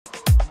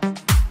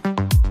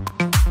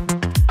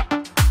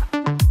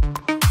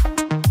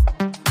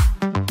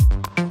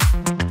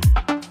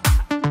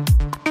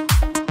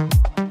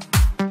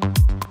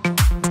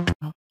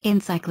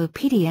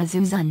Encyclopedia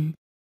Zhou Xun.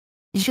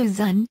 Zhou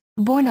Xun,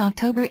 born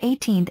October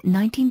 18,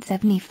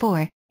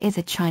 1974, is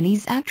a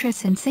Chinese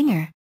actress and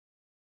singer.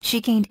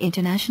 She gained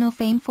international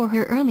fame for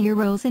her earlier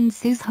roles in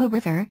Suzhou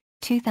River,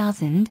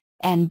 2000,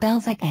 and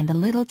Balzac and the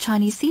Little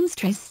Chinese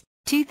Seamstress,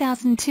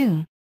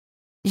 2002.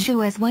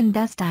 Zhou has won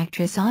Best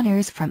Actress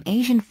honors from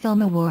Asian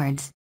Film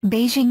Awards,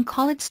 Beijing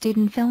College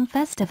Student Film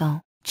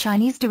Festival,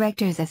 Chinese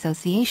Directors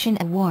Association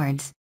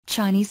Awards,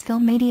 Chinese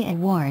Film Media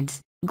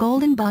Awards,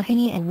 Golden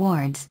Bauhinia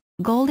Awards,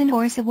 Golden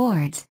Horse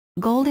Awards,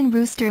 Golden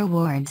Rooster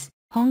Awards,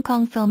 Hong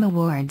Kong Film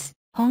Awards,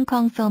 Hong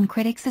Kong Film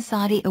Critics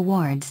Society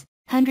Awards,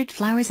 100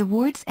 Flowers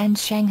Awards and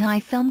Shanghai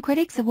Film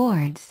Critics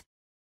Awards,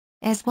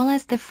 as well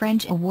as the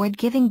French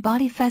award-giving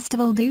body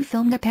Festival du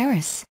Film de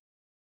Paris.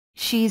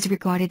 She is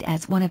regarded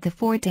as one of the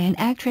 4 Dan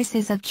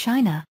actresses of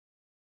China.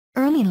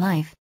 Early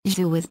life,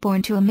 Zhou was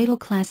born to a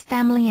middle-class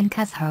family in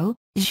Suzhou,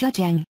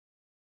 Zhejiang.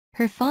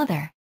 Her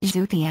father,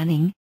 Zhu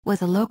Tianning,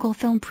 was a local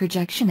film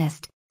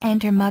projectionist,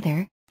 and her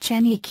mother,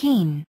 Chen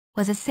Yiqin,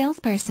 was a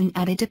salesperson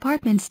at a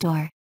department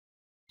store.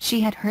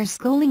 She had her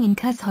schooling in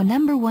Suzhou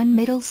No. 1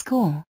 Middle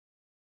School.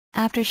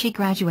 After she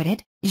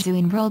graduated, Zhou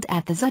enrolled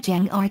at the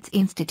Zhejiang Arts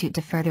Institute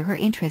to further her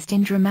interest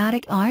in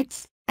dramatic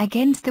arts,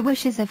 against the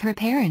wishes of her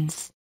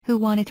parents, who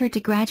wanted her to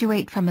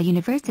graduate from a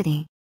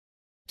university.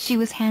 She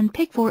was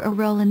handpicked for a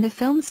role in the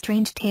film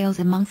Strange Tales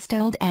Amongst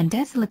Old and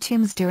Desolate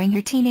Tombs during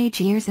her teenage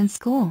years in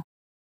school.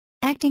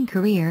 Acting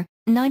career,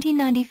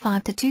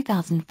 1995 to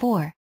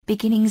 2004,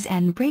 beginnings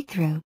and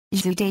breakthrough.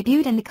 Zhou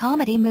debuted in the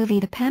comedy movie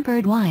The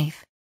Pampered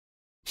Wife.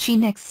 She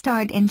next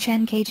starred in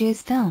Chen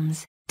Kai's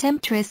films,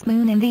 Temptress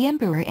Moon and The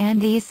Emperor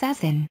and the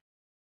Assassin.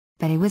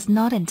 But it was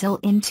not until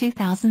in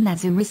 2000 that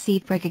Zhou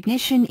received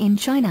recognition in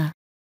China.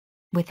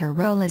 With her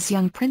role as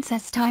young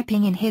Princess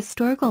Taiping in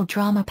historical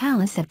drama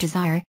Palace of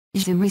Desire,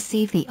 Zhou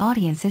received the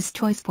Audience's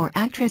Choice for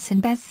Actress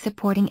and Best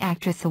Supporting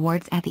Actress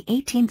awards at the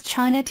 18th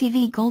China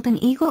TV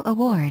Golden Eagle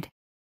Award.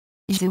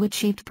 Zhou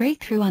achieved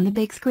breakthrough on the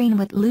big screen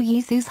with Lu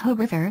Yi's Suzhou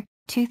River,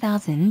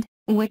 2000,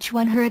 which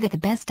won her the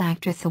Best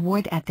Actress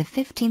award at the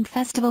 15th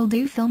Festival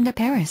du Film de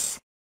Paris.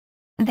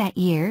 That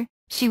year,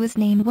 she was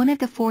named one of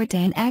the 4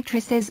 Dan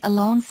actresses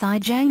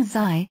alongside Zhang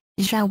Zai,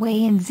 Zhao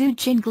Wei and Zhu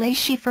Jinglei.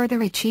 She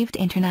further achieved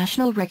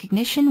international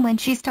recognition when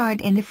she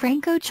starred in the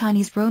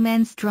Franco-Chinese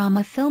romance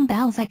drama film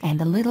Balzac and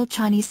the Little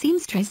Chinese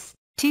Seamstress,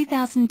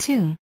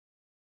 2002.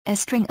 A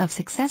string of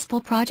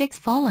successful projects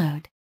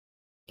followed.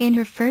 In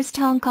her first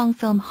Hong Kong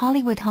film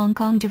Hollywood Hong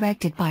Kong,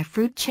 directed by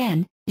Fruit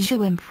Chen,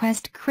 Zhou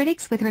impressed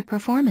critics with her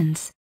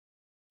performance.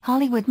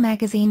 Hollywood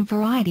magazine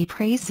Variety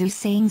praised Zhou,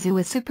 saying Zhou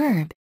was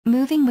superb,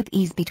 moving with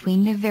ease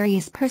between the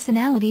various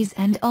personalities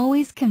and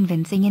always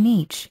convincing in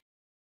each.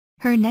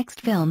 Her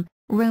next film,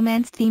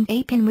 romance-themed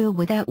A Pinwheel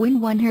Without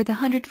Wind, won her the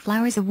 100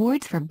 Flowers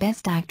Awards for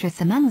Best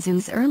Actress. Among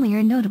Zhou's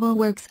earlier notable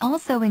works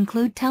also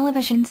include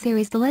television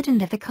series The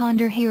Legend of the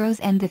Condor Heroes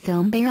and the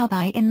film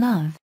Baobei in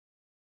Love.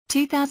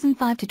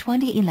 2005 to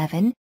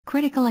 2011,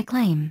 critical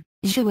acclaim.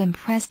 Zhou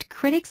impressed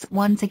critics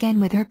once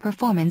again with her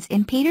performance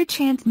in Peter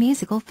Chan's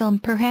musical film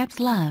Perhaps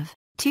Love,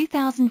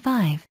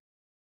 2005.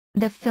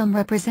 The film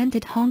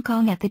represented Hong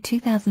Kong at the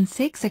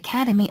 2006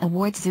 Academy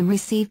Awards. Zhou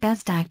received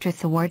Best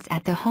Actress awards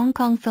at the Hong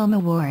Kong Film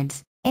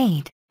Awards,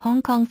 8,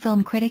 Hong Kong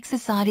Film Critics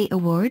Society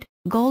Award,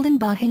 Golden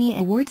Bauhinia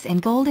Awards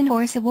and Golden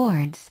Horse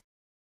Awards.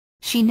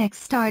 She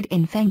next starred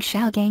in Feng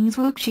Xiaogang's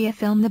wuxia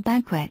film The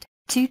Banquet,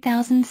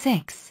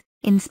 2006,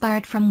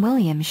 inspired from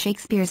William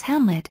Shakespeare's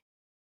Hamlet.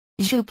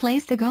 Zhou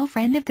plays the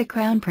girlfriend of the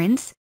Crown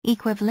Prince,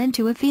 equivalent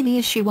to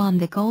Ophelia. She won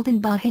the Golden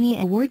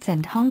Bauhinia Awards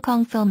and Hong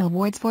Kong Film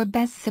Awards for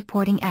Best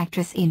Supporting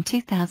Actress in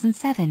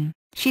 2007.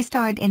 She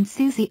starred in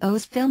Suzy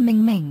Oh's film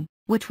Ming Ming,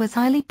 which was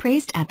highly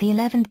praised at the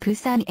 11th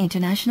Busan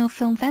International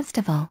Film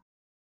Festival.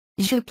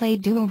 Zhou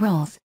played dual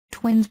roles,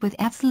 twins with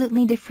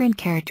absolutely different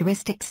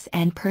characteristics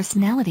and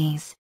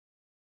personalities.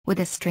 With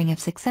a string of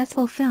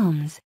successful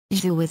films,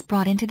 Zhou was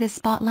brought into the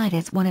spotlight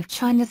as one of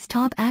China's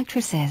top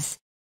actresses.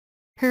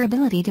 Her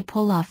ability to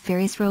pull off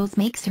various roles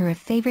makes her a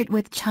favorite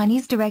with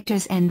Chinese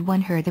directors and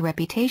won her the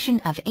reputation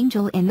of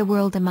angel in the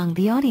world among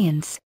the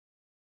audience.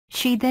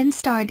 She then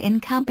starred in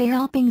Cao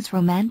Baoping's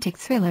romantic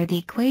thriller The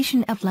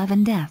Equation of Love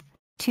and Death,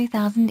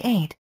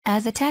 2008,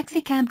 as a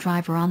taxicab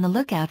driver on the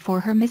lookout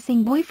for her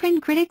missing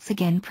boyfriend. Critics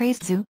again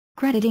praised Zhou,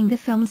 crediting the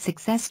film's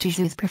success to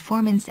Zhou's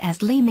performance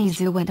as Li Mei.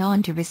 Zhou went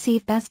on to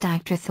receive Best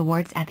Actress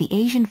awards at the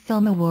Asian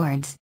Film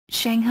Awards,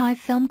 Shanghai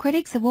Film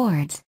Critics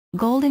Awards,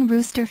 Golden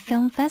Rooster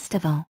Film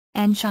Festival,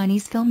 and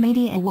Chinese Film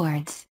Media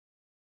Awards.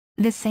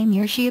 The same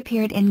year she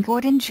appeared in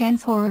Gordon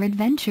Chan's horror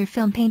adventure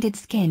film Painted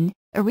Skin,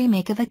 a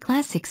remake of a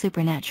classic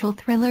supernatural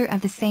thriller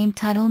of the same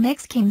title.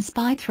 Next came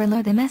spy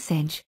thriller The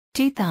Message,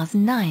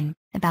 2009,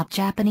 about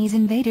Japanese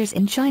invaders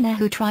in China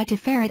who try to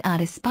ferret out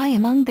a spy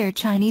among their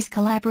Chinese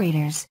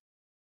collaborators.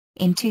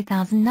 In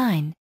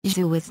 2009,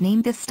 Zhou was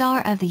named the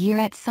Star of the Year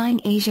at Sign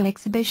Asia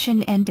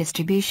Exhibition and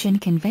Distribution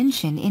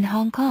Convention in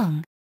Hong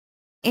Kong.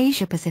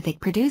 Asia Pacific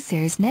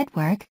Producers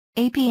Network,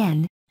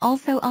 APN,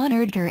 also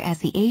honored her as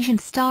the Asian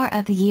Star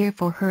of the Year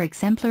for her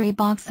exemplary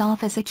box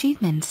office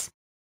achievements.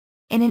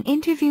 In an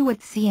interview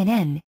with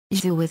CNN,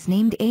 Zhou was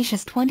named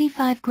Asia's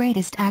 25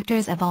 greatest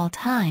actors of all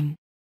time.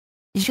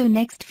 Zhou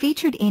next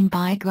featured in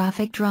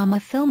biographic drama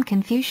film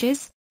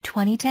Confucius,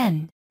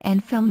 2010,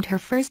 and filmed her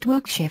first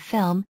wuxia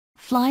film,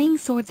 Flying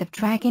Swords of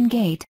Dragon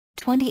Gate,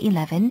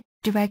 2011,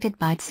 directed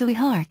by Tsui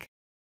Hark.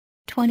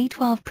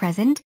 2012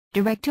 present,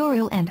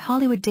 directorial and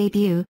Hollywood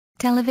debut,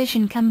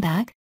 television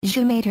comeback.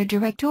 Zhou made her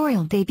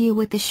directorial debut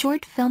with the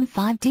short film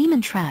Five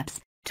Demon Traps,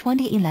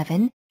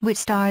 2011, which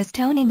stars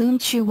Tony Leung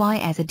Chiu-wai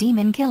as a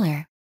demon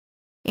killer.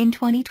 In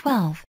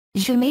 2012,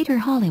 Zhou made her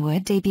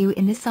Hollywood debut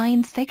in the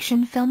science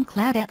fiction film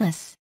Cloud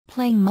Atlas,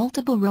 playing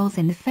multiple roles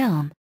in the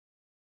film.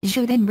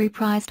 Zhou then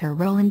reprised her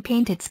role in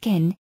Painted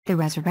Skin, The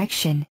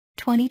Resurrection,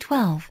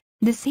 2012.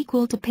 The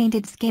sequel to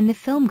Painted Skin, the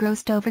film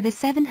grossed over the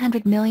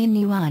 700 million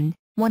yuan,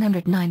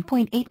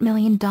 $109.8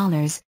 million,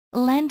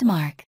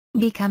 landmark,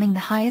 becoming the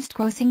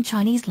highest-grossing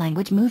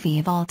Chinese-language movie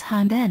of all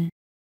time then.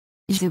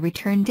 Zhou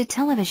returned to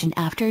television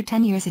after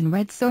 10 years in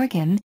Red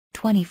Sorghum,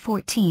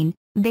 2014,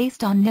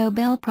 based on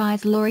Nobel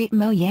Prize laureate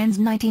Mo Yan's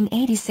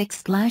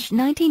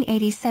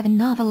 1986/1987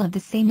 novel of the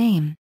same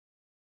name.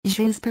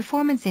 Zhou's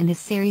performance in this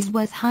series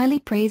was highly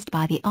praised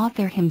by the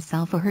author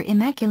himself for her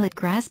immaculate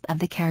grasp of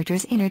the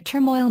character's inner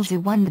turmoil.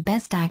 Zhou won the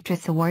Best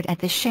Actress award at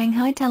the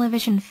Shanghai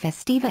Television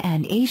Festival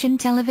and Asian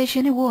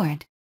Television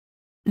Award.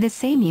 The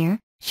same year,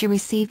 she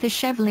received the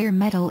Chevalier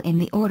Medal in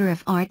the Order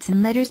of Arts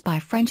and Letters by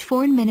French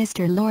Foreign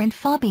Minister Laurent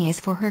Fabius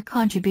for her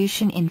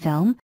contribution in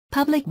film,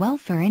 public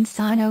welfare and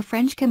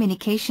Sino-French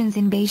communications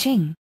in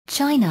Beijing,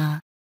 China.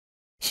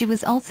 She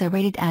was also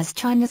rated as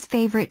China's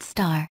favorite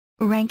star,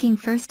 ranking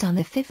first on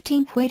the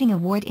 15th Waiting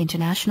Award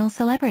International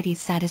Celebrity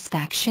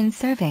Satisfaction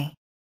Survey.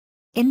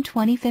 In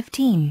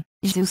 2015,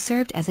 Zhou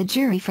served as a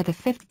jury for the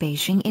 5th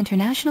Beijing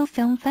International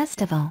Film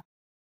Festival.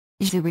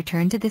 Zhou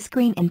returned to the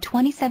screen in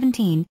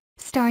 2017,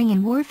 starring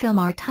in war film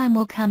Our Time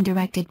Will Come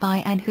directed by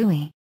An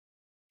Hui.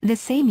 The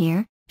same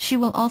year, she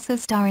will also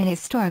star in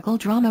historical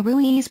drama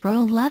Rui's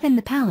Royal Love in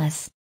the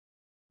Palace.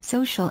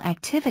 Social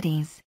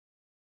activities.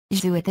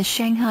 Zhou at the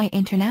Shanghai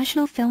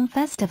International Film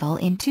Festival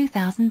in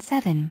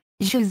 2007.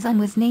 Zhou Xun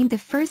was named the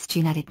first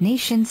United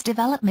Nations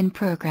Development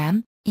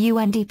Program,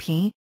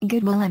 UNDP,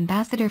 Goodwill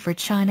Ambassador for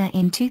China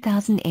in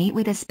 2008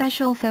 with a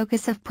special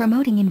focus of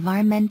promoting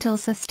environmental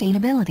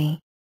sustainability.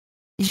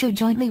 Zhou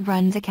jointly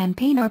runs a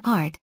campaign Our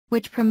Part,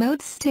 which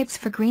promotes tips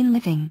for green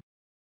living.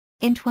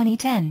 In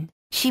 2010,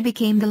 she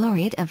became the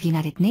laureate of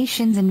United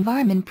Nations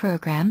Environment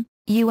Program,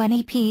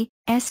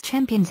 UNEP's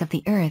Champions of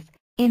the Earth,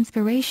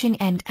 Inspiration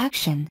and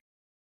Action.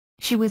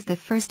 She was the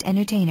first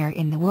entertainer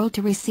in the world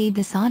to receive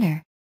this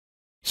honor.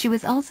 She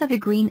was also the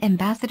Green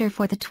Ambassador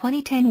for the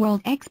 2010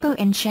 World Expo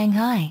in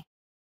Shanghai.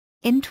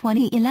 In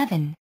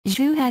 2011,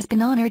 Zhou has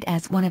been honored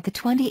as one of the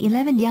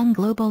 2011 Young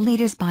Global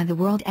Leaders by the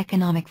World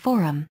Economic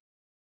Forum.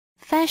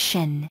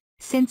 Fashion.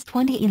 Since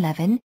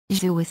 2011,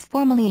 Zhou was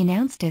formally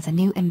announced as a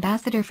new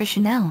ambassador for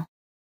Chanel.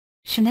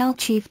 Chanel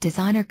chief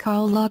designer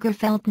Karl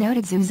Lagerfeld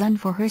noted Zhou Xun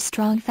for her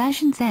strong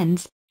fashion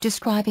sense,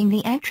 describing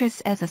the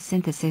actress as a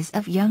synthesis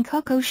of young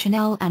Coco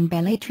Chanel and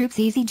ballet troupe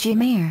Zizi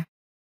Jeanmaire.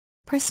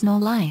 Personal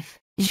life.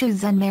 Zhou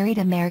Xun married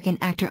American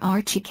actor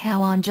Archie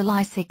Kao on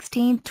July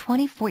 16,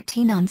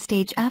 2014 on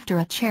stage after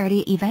a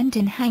charity event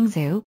in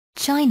Hangzhou,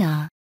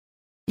 China.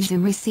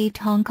 Zhou received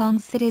Hong Kong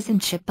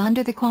citizenship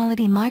under the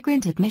Quality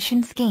Migrant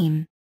Admission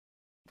Scheme.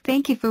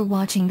 Thank you for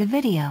watching the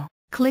video.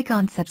 Click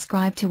on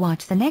subscribe to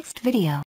watch the next video.